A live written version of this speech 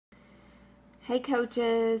Hey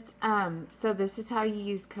coaches, so this is how you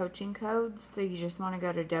use coaching codes. So you just want to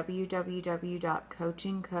go to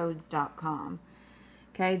www.coachingcodes.com.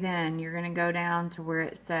 Okay, then you're going to go down to where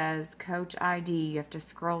it says Coach ID. You have to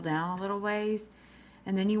scroll down a little ways,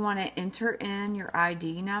 and then you want to enter in your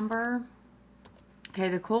ID number. Okay,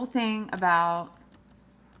 the cool thing about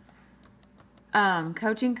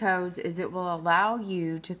coaching codes is it will allow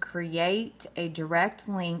you to create a direct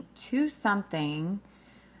link to something,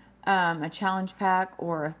 a challenge pack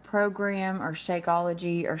or a program or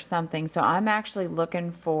Shakeology or something. So I'm actually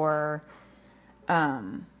looking for,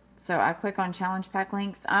 so I click on challenge pack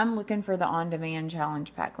links. I'm looking for the on-demand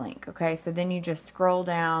challenge pack link. Okay, so then you just scroll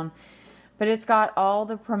down, but it's got all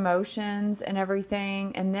the promotions and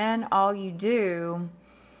everything. And then all you do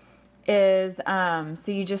is,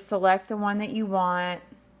 so you just select the one that you want,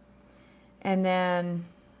 and then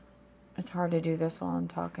it's hard to do this while I'm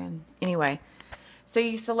talking. Anyway, so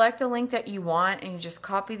you select the link that you want and you just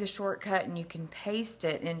copy the shortcut and you can paste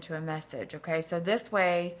it into a message. Okay, so this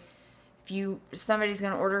way, if somebody's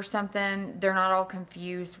going to order something, they're not all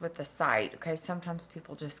confused with the site. Okay, sometimes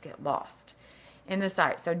people just get lost in the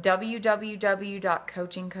site. So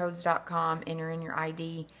www.coachingcodes.com, enter in your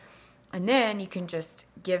ID. And then you can just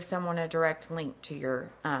give someone a direct link to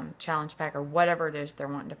your challenge pack or whatever it is they're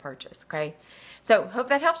wanting to purchase, okay? So hope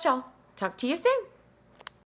that helps y'all. Talk to you soon.